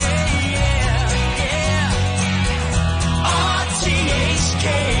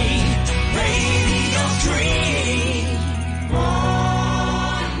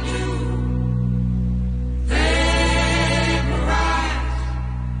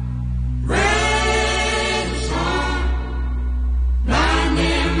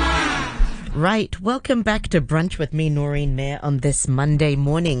Right, welcome back to Brunch with me, Noreen Mayer, on this Monday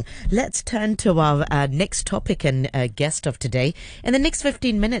morning. Let's turn to our next topic and guest of today. In the next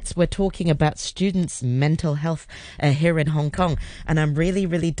 15 minutes, we're talking about students' mental health here in Hong Kong. And I'm really,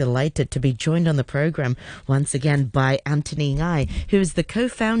 really delighted to be joined on the program once again by Anthony Ngai, who is the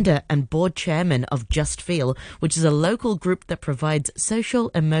co-founder and board chairman of Just Feel, which is a local group that provides social,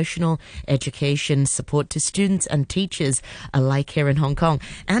 emotional education support to students and teachers alike here in Hong Kong.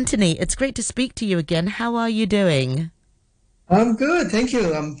 Anthony, it's great to speak to you again. How are you doing? I'm good, thank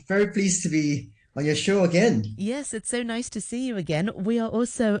you. I'm very pleased to be on your show again. Yes, it's so nice to see you again. We are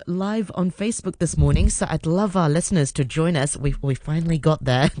also live on Facebook this morning, so I'd love our listeners to join us. We finally got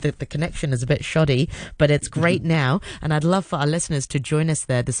there. The connection is a bit shoddy, but it's great now. And I'd love for our listeners to join us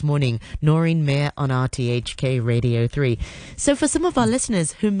there this morning. Noreen Mayer on RTHK Radio 3. So for some of our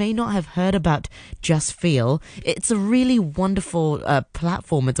listeners who may not have heard about Just Feel, it's a really wonderful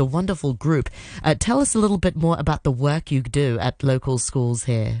platform. It's a wonderful group. Tell us a little bit more about the work you do at local schools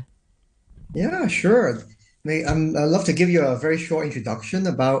here. Yeah, sure. I'd love to give you a very short introduction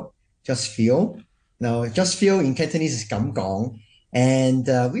about Just Feel. Now, Just Feel in Cantonese is Kam Gong, and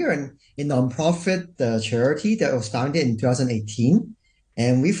we are a nonprofit charity that was founded in 2018,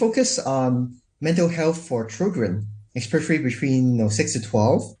 and we focus on mental health for children, especially between 6 to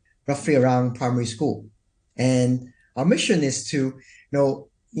 12, roughly around primary school. And our mission is to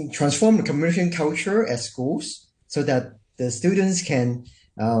transform the communication culture at schools so that the students can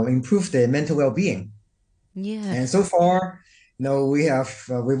improve their mental well-being. Yeah. And so far, we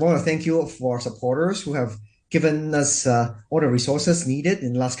want to thank you for our supporters who have given us all the resources needed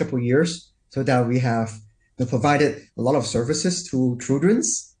in the last couple of years, so that we have provided a lot of services to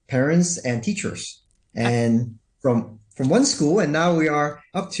children's parents and teachers. And from one school, and now we are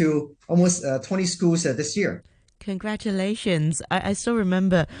up to almost 20 schools this year. Congratulations. I still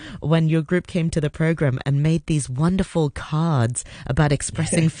remember when your group came to the program and made these wonderful cards about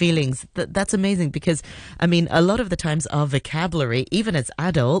expressing feelings. That's amazing because, I mean, a lot of the times our vocabulary, even as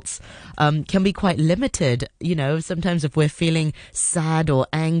adults, can be quite limited. You know, sometimes if we're feeling sad or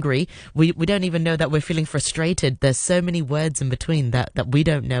angry, we don't even know that we're feeling frustrated. There's so many words in between that we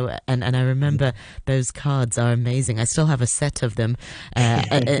don't know. And I remember those cards are amazing. I still have a set of them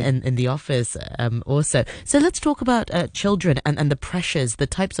in the office also. So let's talk about children and the pressures, the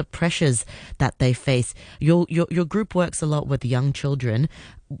types of pressures that they face. Your group works a lot with young children.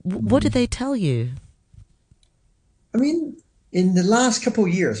 What do they tell you? I mean, in the last couple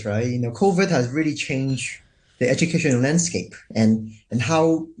of years, right, COVID has really changed the educational landscape and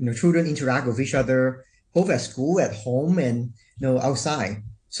how children interact with each other, both at school, at home, and outside.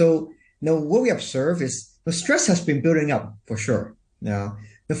 So what we observe is the stress has been building up for sure. Now,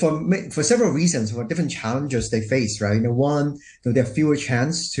 for several reasons, for different challenges they face, right? One, they have fewer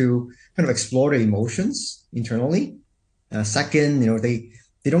chance to kind of explore their emotions internally. Second, they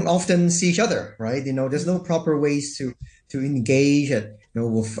don't often see each other, right? There's no proper ways to engage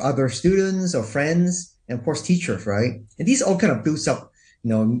with other students or friends, and of course teachers, right? And these all kind of builds up,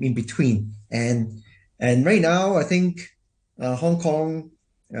 in between. And right now, I think Hong Kong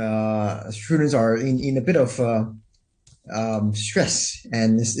students are in a bit of stress,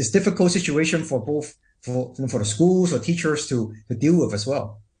 and it's a difficult situation for both for the schools or teachers to deal with as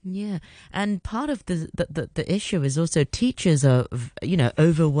well. Yeah, and part of the issue is also teachers are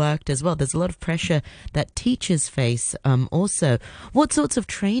overworked as well. There's a lot of pressure that teachers face. Also, what sorts of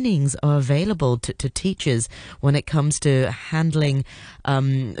trainings are available to teachers when it comes to handling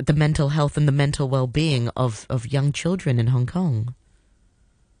the mental health and the mental well-being of young children in Hong Kong?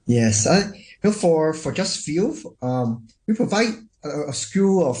 Yes, for Just Feel, we provide a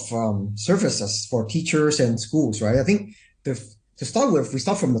slew of services for teachers and schools, right? I think to start with, we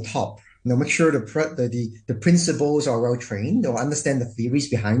start from the top. Make sure the principals are well trained or understand the theories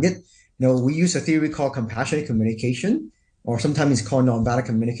behind it. We use a theory called compassionate communication, or sometimes it's called nonviolent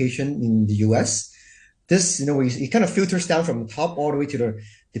communication in the US. This, it kind of filters down from the top all the way to the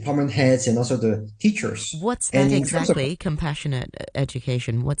department heads and also the teachers. What's that exactly? Compassionate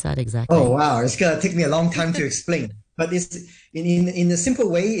education. What's that exactly? Oh, wow. It's going to take me a long time to explain. But it's in a simple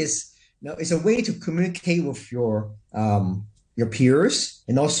way, it's a way to communicate with your peers,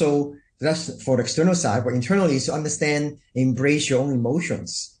 and also that's for the external side, but internally is to understand, embrace your own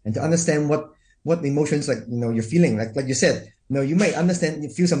emotions, and to understand what emotions you're feeling. Like you said, you might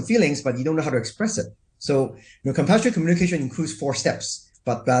feel some feelings, but you don't know how to express it. So, compassionate communication includes 4 steps,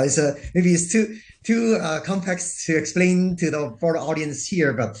 but maybe it's too complex to explain for the audience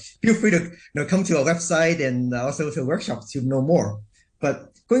here. But feel free to come to our website and also to workshops to know more.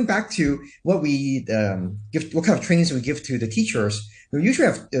 But going back to what we give, what kind of trainings we give to the teachers, we usually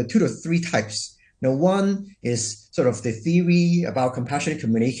have two to three types. Now, one is sort of the theory about compassionate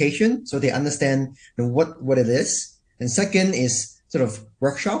communication, so they understand what it is. And second is sort of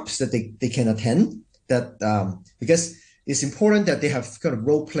workshops that they can attend. That because it's important that they have kind of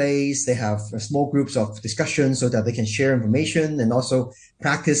role plays, they have small groups of discussion so that they can share information and also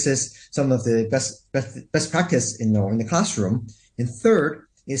practices some of the best practice in the classroom. And third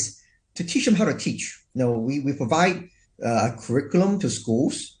is to teach them how to teach. We provide a curriculum to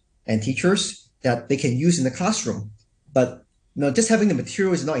schools and teachers that they can use in the classroom. But just having the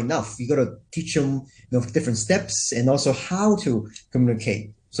material is not enough. You got to teach them different steps and also how to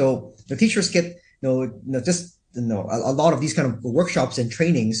communicate. So the teachers get just a lot of these kind of workshops and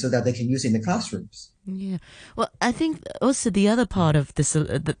trainings so that they can use it in the classrooms. Yeah. Well, I think also the other part of this,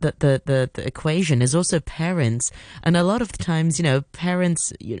 the equation is also parents. And a lot of the times,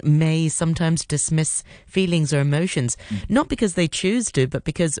 parents may sometimes dismiss feelings or emotions, not because they choose to, but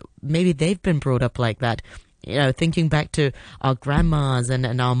because maybe they've been brought up like that. Thinking back to our grandmas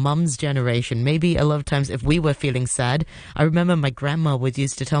and our mum's generation, maybe a lot of times if we were feeling sad, I remember my grandma would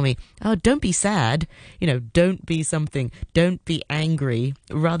used to tell me, oh, don't be sad, don't be something, don't be angry,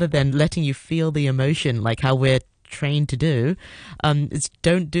 rather than letting you feel the emotion like how we're trained to do. It's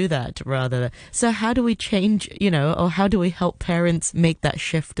don't do that, rather. So how do we change, or how do we help parents make that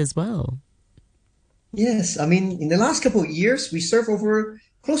shift as well? Yes, I mean, in the last couple of years, we serve over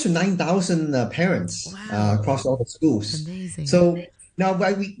close to 9,000 parents Wow. across all the schools. Amazing. So now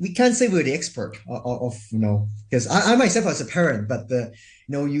we can't say we're the expert because I myself as a parent, but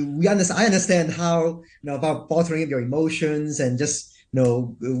I understand how about bottling up your emotions and just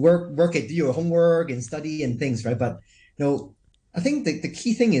work at do your homework and study and things, right? But I think the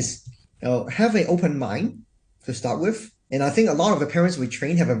key thing is have an open mind to start with, and I think a lot of the parents we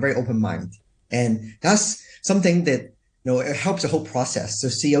train have a very open mind, and that's something that it helps the whole process to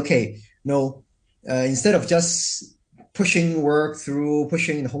see, okay, instead of just pushing work through,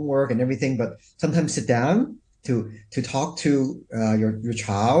 pushing the homework and everything, but sometimes sit down to talk to your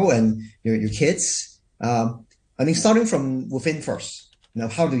child and your kids. I think starting from within first.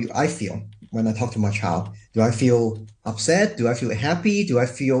 How do I feel when I talk to my child? Do I feel upset? Do I feel happy? Do I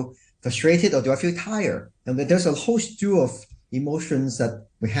feel frustrated? Or do I feel tired? And there's a whole stew of emotions that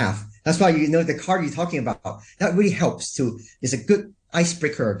we have. That's why the card you're talking about that really helps to is a good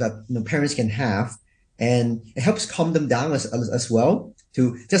icebreaker that parents can have, and it helps calm them down as well.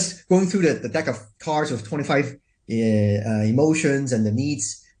 To just going through the deck of cards with 25 emotions and the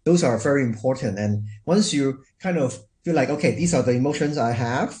needs, those are very important. And once you kind of feel like, okay, these are the emotions I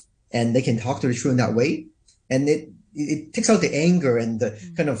have, and they can talk to the children that way, and it takes out the anger and the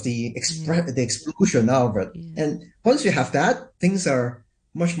kind of the the explosion out of it. Yeah. And once you have that, things are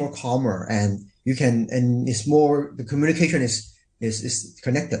much more calmer, and it's more, the communication is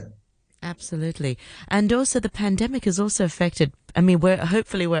connected. Absolutely. And also the pandemic has also affected, I mean, we're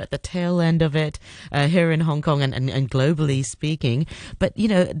at the tail end of it here in Hong Kong and globally speaking. But,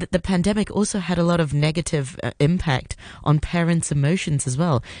 the pandemic also had a lot of negative impact on parents' emotions as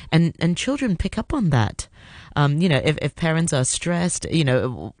well. And children pick up on that. If parents are stressed,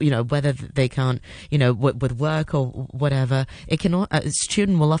 whether they can't, with work or whatever,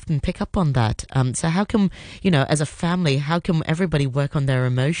 student will often pick up on that. So how come, as a family, how can everybody work on their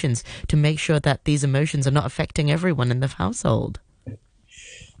emotions to make sure that these emotions are not affecting everyone in the household?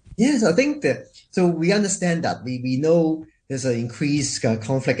 Yes, I think that, so we understand that we know there's an increased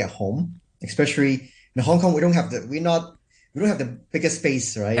conflict at home, especially in Hong Kong. We don't have the biggest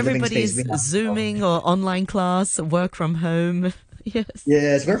space, right? Living space. Everybody's We have Zooming or online class, work from home. Yes.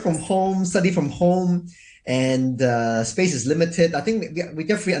 yes, work from home, study from home, and space is limited. I think we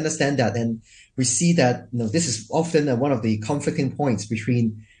definitely understand that, and we see that this is often one of the conflicting points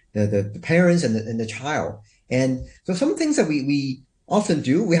between the parents and the child. And so some things that we often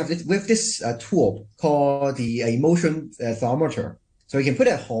do, we have this tool called the emotion thermometer. So we can put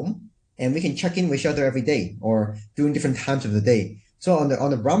it at home, and we can check in with each other every day or during different times of the day. So on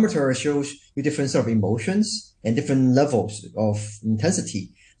the barometer, it shows you different sort of emotions and different levels of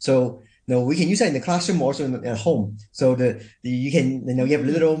intensity. So we can use that in the classroom, also at home. So you can you have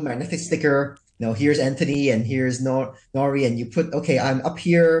a little magnetic sticker. Here's Anthony and here's Nori, and you put, okay, I'm up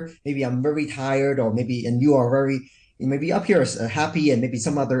here. Maybe I'm very tired, or and you are maybe up here is happy, and maybe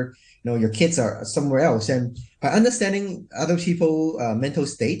some other your kids are somewhere else. And by understanding other people mental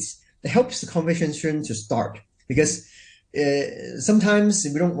states, it helps the conversation to start, because sometimes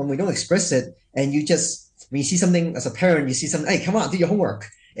when we don't express it, and when you see something as a parent, you see something, hey, come on, do your homework,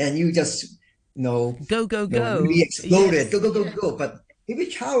 and you just Go, go, go. really exploded, Yes, go, go, go, yes. go. But every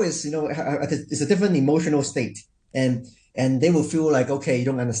child is, is a different emotional state, and they will feel like, okay, you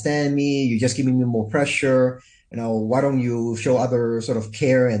don't understand me, you're just giving me more pressure. Why don't you show other sort of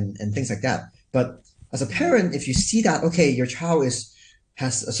care and things like that? But as a parent, if you see that, okay, your child is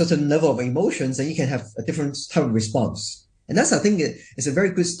has a certain level of emotions, then you can have a different type of response. And that's, I think, it's a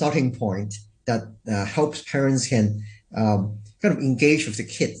very good starting point that helps parents can kind of engage with the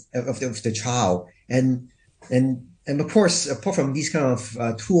kid, of the child, and of course, apart from these kind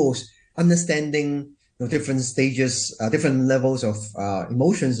of tools, understanding different stages, different levels of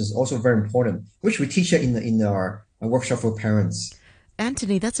emotions is also very important, which we teach it in our workshop for parents.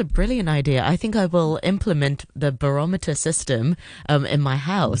 Anthony, that's a brilliant idea. I think I will implement the barometer system in my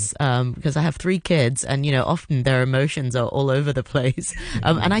house because I have three kids, and often their emotions are all over the place.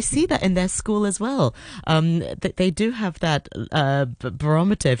 And I see that in their school as well. They do have that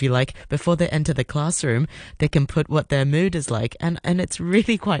barometer, if you like, before they enter the classroom. They can put what their mood is like, and it's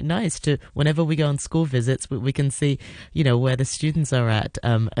really quite nice to whenever we go on school visits, we can see where the students are at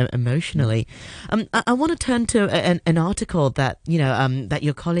emotionally. I want to turn to an article that that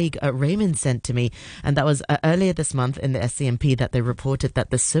your colleague Raymond sent to me, and that was earlier this month in the SCMP, that they reported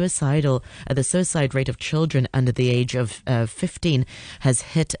that the suicide rate of children under the age of 15 has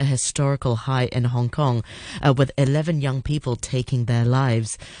hit a historical high in Hong Kong, with 11 young people taking their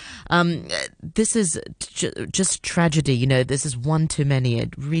lives. This is just tragedy. This is one too many.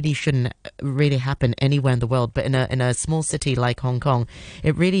 It really shouldn't really happen anywhere in the world, but in a small city like Hong Kong,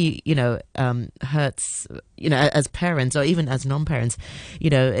 it really hurts. As parents or even as non-parents,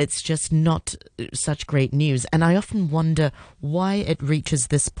 it's just not such great news. And I often wonder why it reaches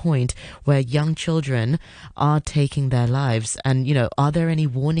this point where young children are taking their lives. And, are there any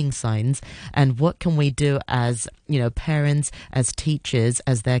warning signs? And what can we do as, parents, as teachers,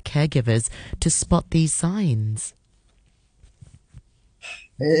 as their caregivers to spot these signs?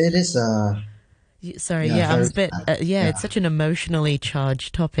 It is, Sorry, yeah, yeah, I'm very a bit, sad. yeah, Yeah, it's such an emotionally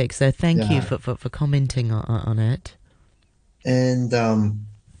charged topic. So thank you yeah, for commenting on it. and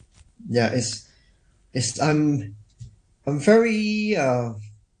yeah, it's I'm very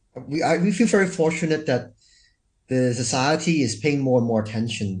we feel very fortunate that the society is paying more and more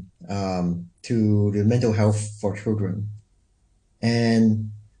attention to the mental health for children.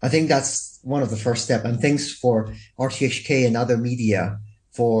 And I think that's one of the first step. And thanks for RTHK and other media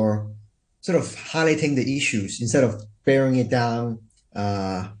for sort of highlighting the issues instead of bearing it down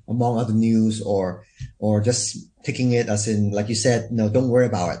among other news, or just taking it as in, like you said, no, don't worry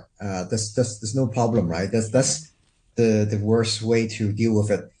about it. There's no problem, right? That's the worst way to deal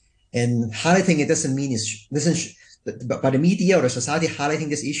with it. And highlighting it doesn't mean it's doesn't. But by the media or the society highlighting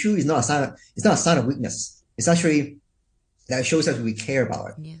this issue is not a sign. It's not a sign of weakness. It's actually that shows that we care about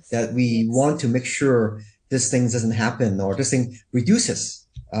it, Yes. that we want to make sure this thing doesn't happen, or this thing reduces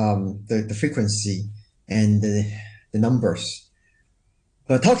the frequency and the numbers.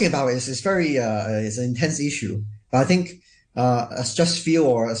 But talking about it is very it's an intense issue. But I think as Just Feel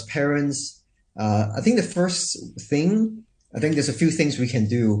or as parents, I think the first thing, I think there's a few things we can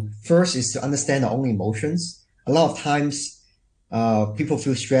do. First is to understand our own emotions. A lot of times, people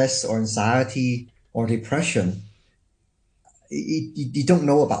feel stress or anxiety or depression. You don't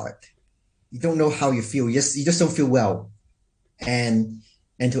know about it. You don't know how you feel. You just don't feel well. And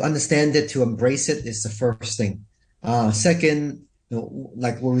to understand it, to embrace it is the first thing. Second,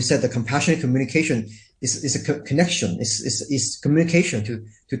 like what we said, the compassionate communication is a connection. Is communication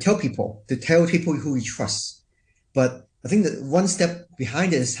to tell people who we trust. But I think that one step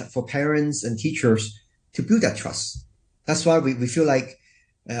behind it is for parents and teachers to build that trust. That's why we feel like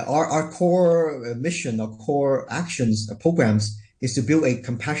our core mission, our core actions, programs is to build a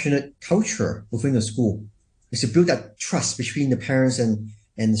compassionate culture within the school. Is to build that trust between the parents and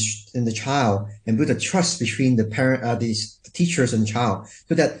the child, and build a trust between the teachers and child,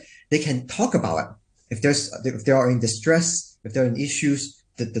 so that they can talk about it. If they are in distress, if they're in issues,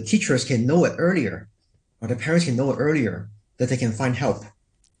 the teachers can know it earlier, or the parents can know it earlier, that they can find help.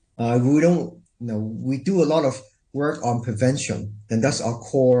 We don't, we do a lot of work on prevention, and that's our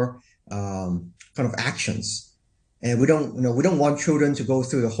core kind of actions. And we don't want children to go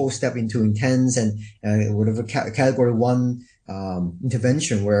through the whole step into intense and whatever category one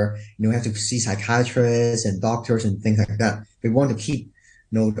intervention where we have to see psychiatrists and doctors and things like that. We want to keep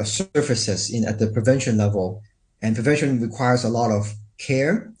the surfaces in at the prevention level, and prevention requires a lot of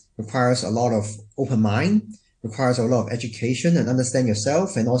care, requires a lot of open mind, requires a lot of education and understand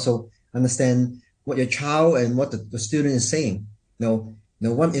yourself, and also understand what your child and what the student is saying.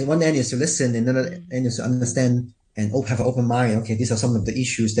 One end is to listen, and another end is to understand and have an open mind. Okay, these are some of the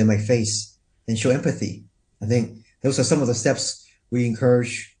issues they might face, and show empathy. I think those are some of the steps we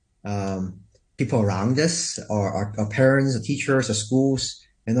encourage people around us, our parents, our teachers, our schools,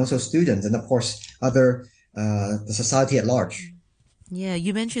 and also students, and of course, other the society at large. Yeah,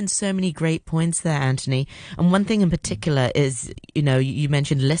 you mentioned so many great points there, Anthony. And one thing in particular is, you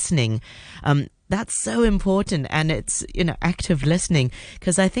mentioned listening. That's so important, and it's, active listening.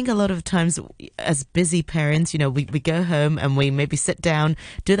 Because I think a lot of times as busy parents, we go home and we maybe sit down,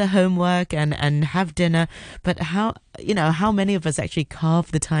 do the homework and have dinner. But how many of us actually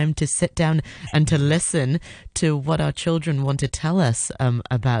carve the time to sit down and to listen to what our children want to tell us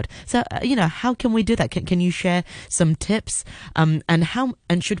about? So, how can we do that? Can you share some tips?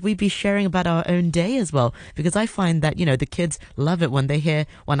 And should we be sharing about our own day as well? Because I find that, the kids love it when they hear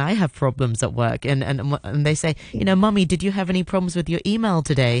when I have problems at work and they say, Mummy, did you have any problems with your email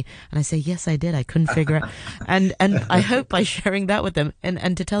today? And I say, yes, I did. I couldn't figure out. And I hope by sharing that with them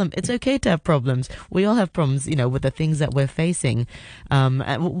and to tell them it's okay to have problems. We all have problems, with the things that we're facing.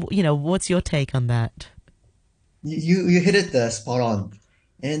 What's your take on that? You hit it spot on.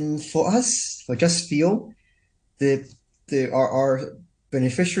 And for us, for Just Feel, the our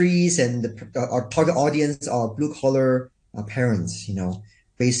beneficiaries and our target audience are blue collar parents,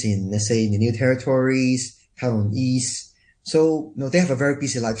 based in, let's say, in the New Territories, Taiwan East. So, they have a very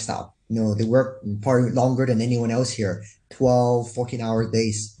busy lifestyle. They work probably longer than anyone else here, 12, 14-hour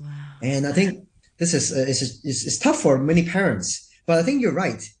days. Wow. And I think this is tough for many parents. But I think you're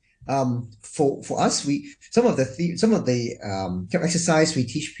right. For us, we some of the exercise we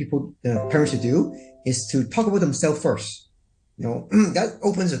teach people, parents to do is to talk about themselves first. That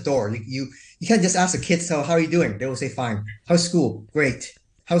opens the door. You can't just ask the kids, so how are you doing? They will say, fine. How's school? Great.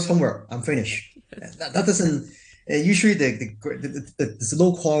 How's homework? I'm finished. That doesn't usually the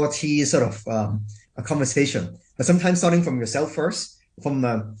low quality sort of a conversation. But sometimes starting from yourself first, from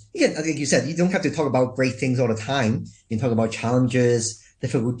again, I think you said you don't have to talk about great things all the time. You can talk about challenges,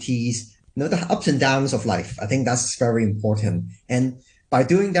 difficulties, the ups and downs of life. I think that's very important. And by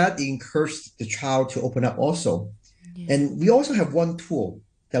doing that, you encourage the child to open up also. Yeah. And we also have one tool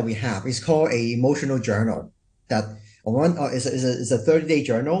that we have. It's called a emotional journal. That on one is a 30-day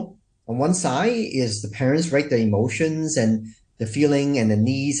journal. On one side is the parents write their emotions and the feeling and the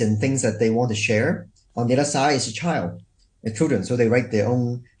needs and things that they want to share. On the other side is the child, the children. So they write their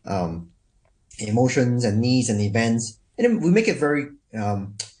own emotions and needs and events. And then we make it very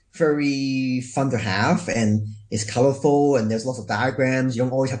fun to have, and it's colorful and there's lots of diagrams. You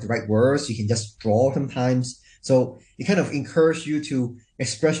don't always have to write words. You can just draw sometimes. So it kind of encourages you to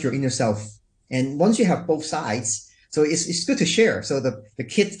express your inner self. And once you have both sides, so it's good to share. So the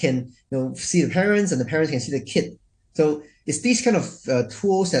kids can see the parents and the parents can see the kid. So it's these kind of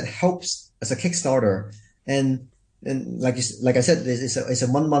tools that helps as a Kickstarter. And like I said, it's a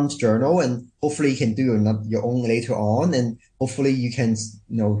 1 month journal, and hopefully you can do your own later on, and hopefully you can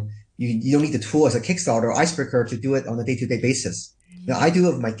you don't need the tool as a Kickstarter or icebreaker to do it on a day-to-day basis. I do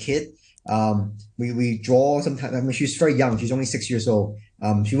it with my kid. We draw sometimes. I mean, she's very young. She's only 6 years old.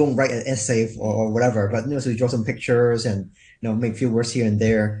 She won't write an essay or whatever, but so we draw some pictures and make few words here and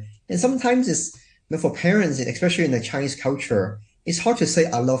there. And sometimes it's for parents, especially in the Chinese culture, it's hard to say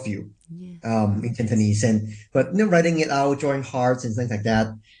 "I love you." Yeah. In Cantonese, but writing it out, drawing hearts and things like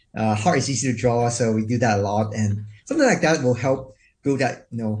that. Heart is easy to draw, so we do that a lot, and something like that will help build that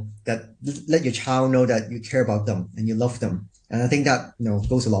that let your child know that you care about them and you love them, and I think that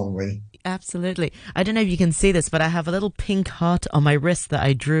goes a long way. Absolutely. I don't know if you can see this, but I have a little pink heart on my wrist that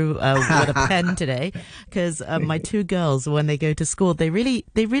I drew with a pen today because my two girls, when they go to school, they really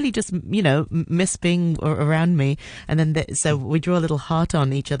just, miss being around me. And then so we draw a little heart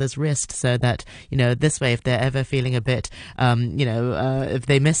on each other's wrist so that, this way, if they're ever feeling a bit, if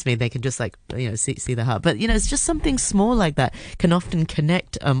they miss me, they can just see the heart. But, it's just something small like that can often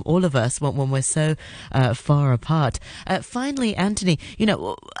connect all of us when we're so far apart. Finally, Anthony,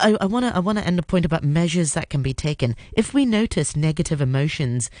 I want to end the point about measures that can be taken. If we notice negative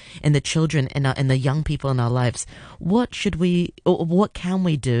emotions in the children, in the young people in our lives, what should we, or what can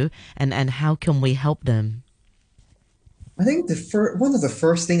we do, and how can we help them? I think one of the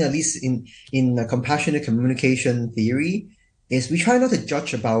first thing, at least in compassionate communication theory, is we try not to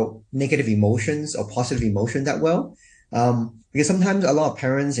judge about negative emotions or positive emotion that well, because sometimes a lot of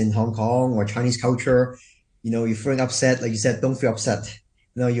parents in Hong Kong or Chinese culture, you're feeling upset, like you said, don't feel upset.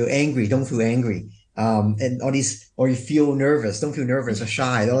 You're angry, don't feel angry. And all these, or you feel nervous, don't feel nervous or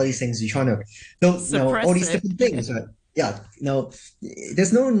shy. All these things you're trying to, don't, all Suppress these it. different things. Right? Yeah,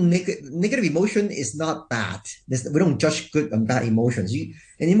 there's no negative emotion is not bad. We don't judge good and bad emotions.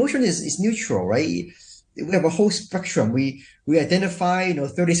 An emotion is neutral, right? We have a whole spectrum. We identify,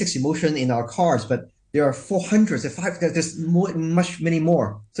 36 emotion in our cards, but there are 400s, there's more, much many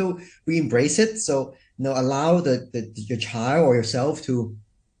more. So we embrace it. So allow your child or yourself to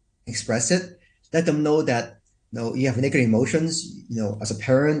express it. Let them know that you have negative emotions. As a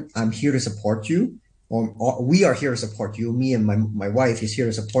parent, I'm here to support you, or we are here to support you. Me and my wife is here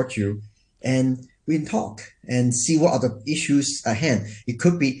to support you, and we can talk and see what are the issues at hand. It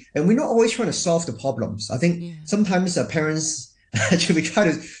could be, and we're not always trying to solve the problems. I think Yeah. sometimes parents actually try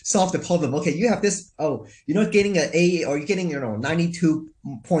to solve the problem. Okay, you have this. Oh, you're not getting an A, or you're getting 92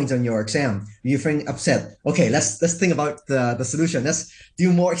 points on your exam. You're feeling upset. Okay, let's think about the solution. Let's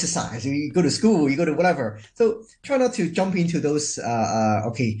do more exercise. You go to school, you go to whatever. So try not to jump into those.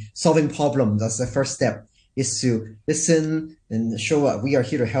 Okay, solving problems. That's the first step. Is to listen and show up. We are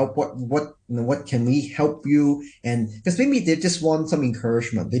here to help. What can we help you? And because maybe they just want some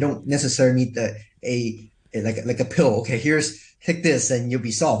encouragement. They don't necessarily need like a pill. Okay, here's take this and you'll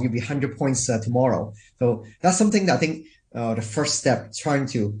be solved. You'll be 100 points tomorrow. So that's something that I think the first step, trying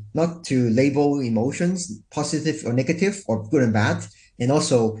to not to label emotions positive or negative or good and bad, and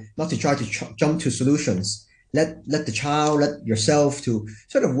also not to try to jump to solutions. Let the child, let yourself to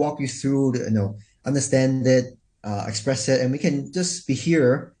sort of walk you through understand it, express it, and we can just be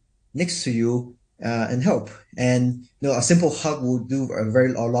here next to you and help. And a simple hug will do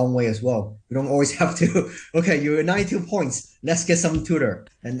a long way as well. You don't always have to. Okay, you're 92 points. Let's get some tutor,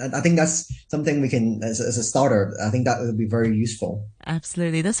 and I think that's something we can as a starter. I think that will be very useful.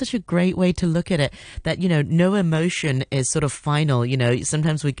 Absolutely. That's such a great way to look at it. That, no emotion is sort of final.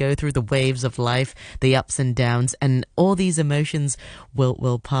 Sometimes we go through the waves of life, the ups and downs, and all these emotions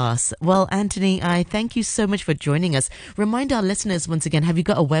will pass. Well, Anthony, I thank you so much for joining us. Remind our listeners once again, have you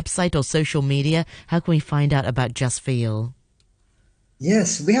got a website or social media? How can we find out about Just Feel?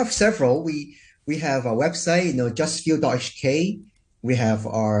 Yes, we have several. We have our website, justfeel.hk. We have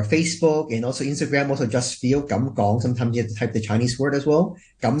our Facebook and also Instagram, also just feel 咁講. Sometimes you have to type the Chinese word as well.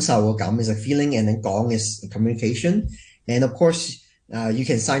 感受, 感 is a feeling, and then 講 is communication. And of course, you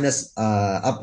can sign us up